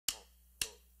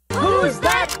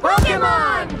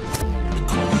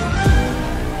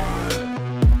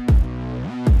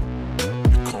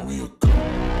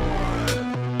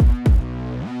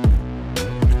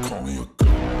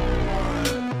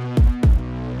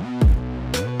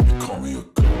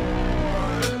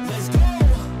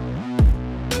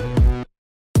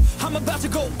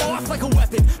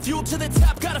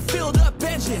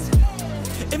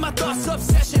boss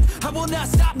obsession. I will not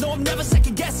stop, no, I'm never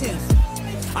second guessing.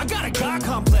 I got a God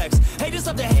complex. Haters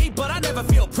love to hate, but I never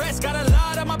feel pressed. Got a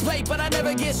lot on my plate, but I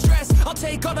never get stressed. I'll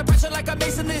take all the pressure like I'm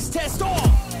acing this test.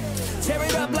 Tear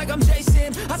it up like I'm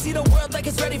Jason. I see the world like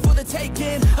it's ready for the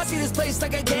taking. I see this place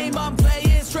like a game I'm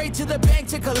playing. Straight to the bank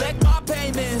to collect my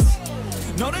payments.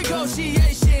 No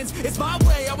negotiations, it's my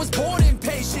way, I was born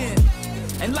impatient.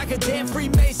 And like a damn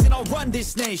Freemason, I'll run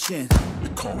this nation. You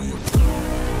call me a god.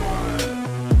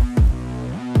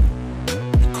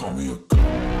 You call me a god.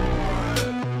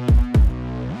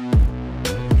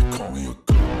 You call me a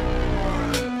god.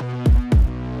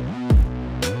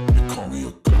 You call me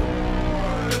a god.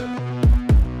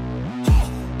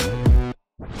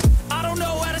 I don't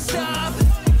know how to stop,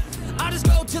 I just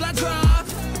go till I drop.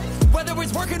 Whether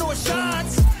it's working or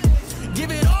shots,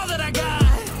 give it all that I got.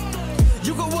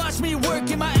 You can watch me work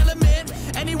in my element.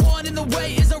 Anyone in the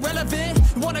way is irrelevant.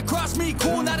 You wanna cross me,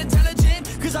 cool, not intelligent,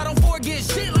 cause I don't forget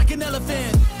shit like an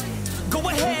elephant. Go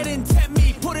ahead and tempt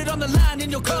me, put it on the line and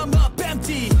you'll come up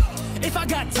empty. If I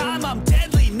got time, I'm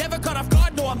deadly. Never caught off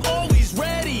guard, no, I'm always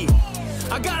ready.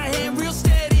 I got a hand real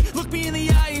steady. Look me in the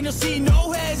eye and you'll see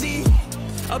no hezzy.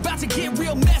 About to get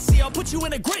real messy. I'll put you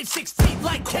in a grave 6 feet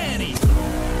like Kenny.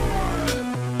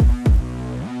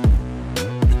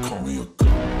 You call me a god.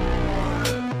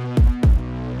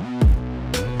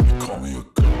 You call me a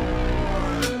god.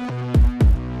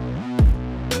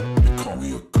 You call me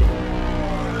a god.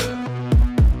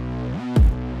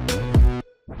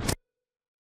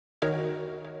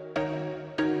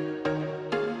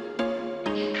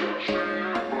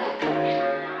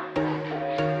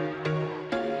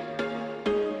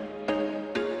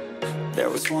 There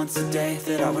was once a day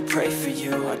that I would pray for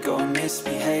you. I'd go and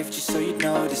misbehave just so you'd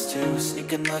notice too.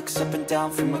 Sneaking looks up and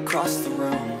down from across the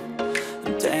room.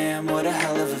 And damn, what a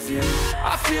hell of a view.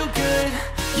 I feel good,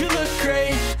 you look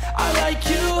great, I like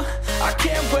you, I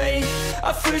can't wait.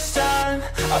 A first time,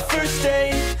 a first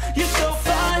date. You're so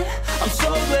fine, I'm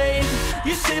so late.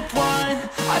 You sip wine,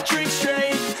 I drink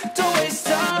straight. Don't waste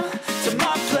time to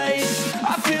my place.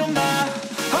 I feel my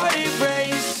heart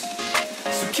erase.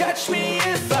 So catch me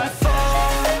if I fall.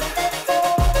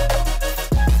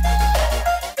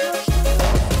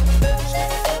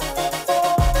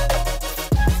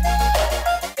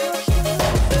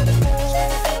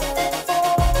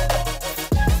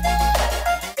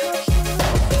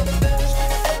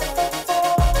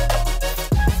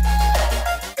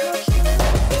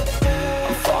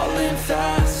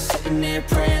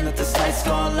 Praying that this night's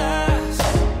gonna last.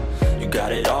 You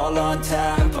got it all on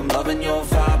tap, I'm loving your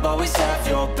vibe, always have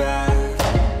your back.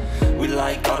 We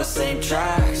like all the same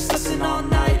tracks, listen all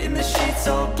night in the sheets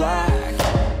all black.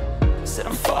 Said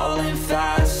I'm falling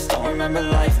fast, don't remember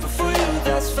life before you,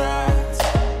 that's fact.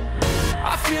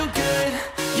 I feel good,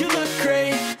 you look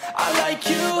great, I like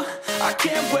you, I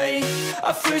can't wait.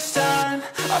 A first time,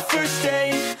 a first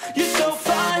date. You're so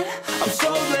fine, I'm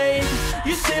so late.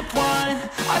 You sip wine,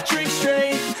 I drink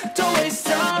straight. Don't waste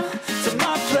time to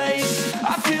my place.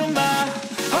 I feel my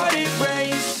heart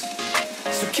erase.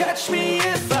 So catch me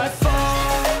if I fall.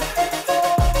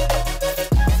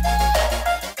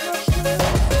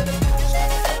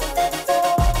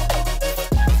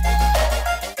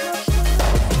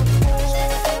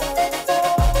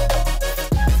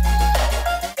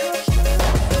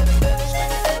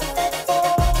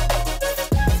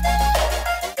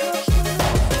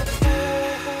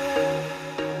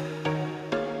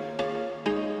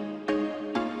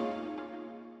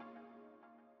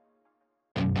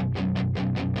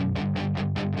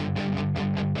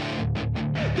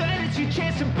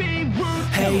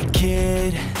 Hey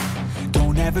kid,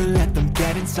 don't ever let them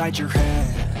get inside your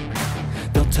head.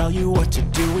 They'll tell you what to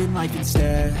do in life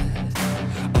instead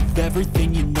of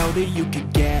everything you know that you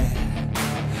could get.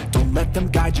 Don't let them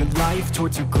guide your life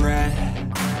towards regret.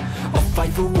 I'll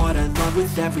fight for what I love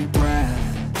with every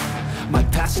breath. My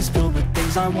past is filled with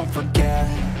things I won't forget.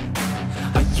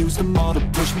 I use them all to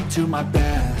push me to my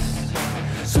best.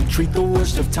 So treat the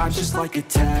worst of times just like a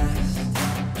test.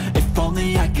 If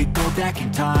only I could go back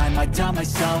in time, I'd tell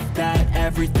myself that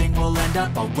everything will end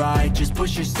up alright. Just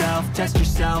push yourself, test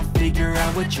yourself, figure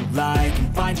out what you like,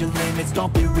 and find your limits,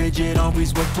 don't be rigid,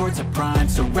 always work towards a prime.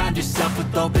 Surround yourself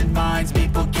with open minds,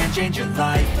 people can change your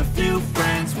life. A few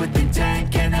friends with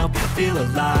intent can help you feel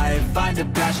alive. Find a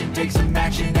passion, take some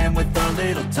action, and with a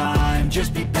little time,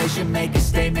 just be patient, make a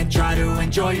statement, try to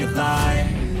enjoy your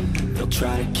life. They'll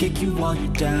try to kick you while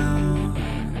you're down.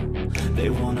 They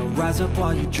wanna rise up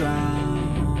while you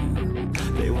drown.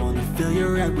 They wanna fill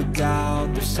your head with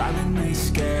doubt. They're silently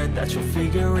scared that you'll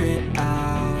figure it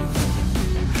out.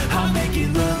 I'll make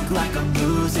it look like I'm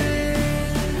losing,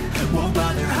 won't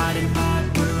bother hiding my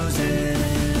bruises.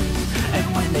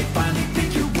 and they finally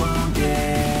think you're wounded,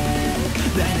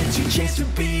 then it's your chance to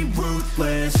be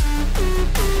ruthless.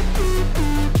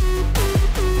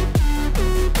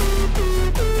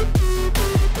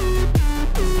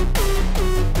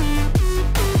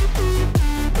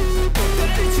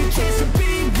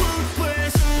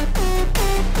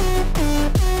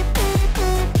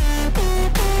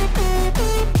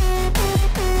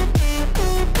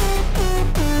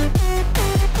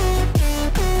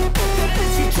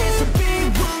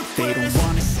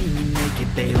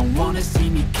 They don't wanna see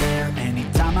me care.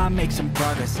 Anytime I make some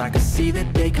progress, I can see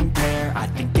that they compare. I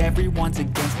think everyone's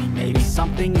against me, maybe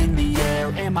something in the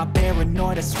air. Am I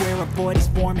paranoid? I swear a void is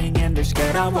forming and they're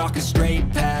scared. I walk a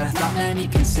straight path, not many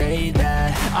can say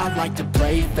that. I like to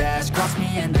play fast, cross me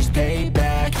and there's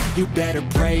payback. You better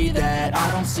pray that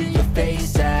I don't see your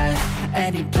face at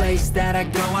any place that I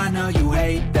go. I know you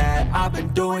hate that. I've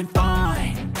been doing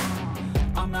fine.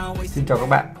 I'm always... Xin chào các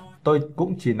bạn, tôi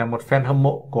cũng chỉ là một fan hâm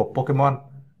mộ của Pokemon.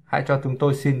 Hãy cho chúng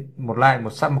tôi xin một like,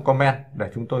 một sub, một comment để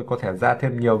chúng tôi có thể ra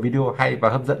thêm nhiều video hay và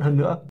hấp dẫn hơn nữa.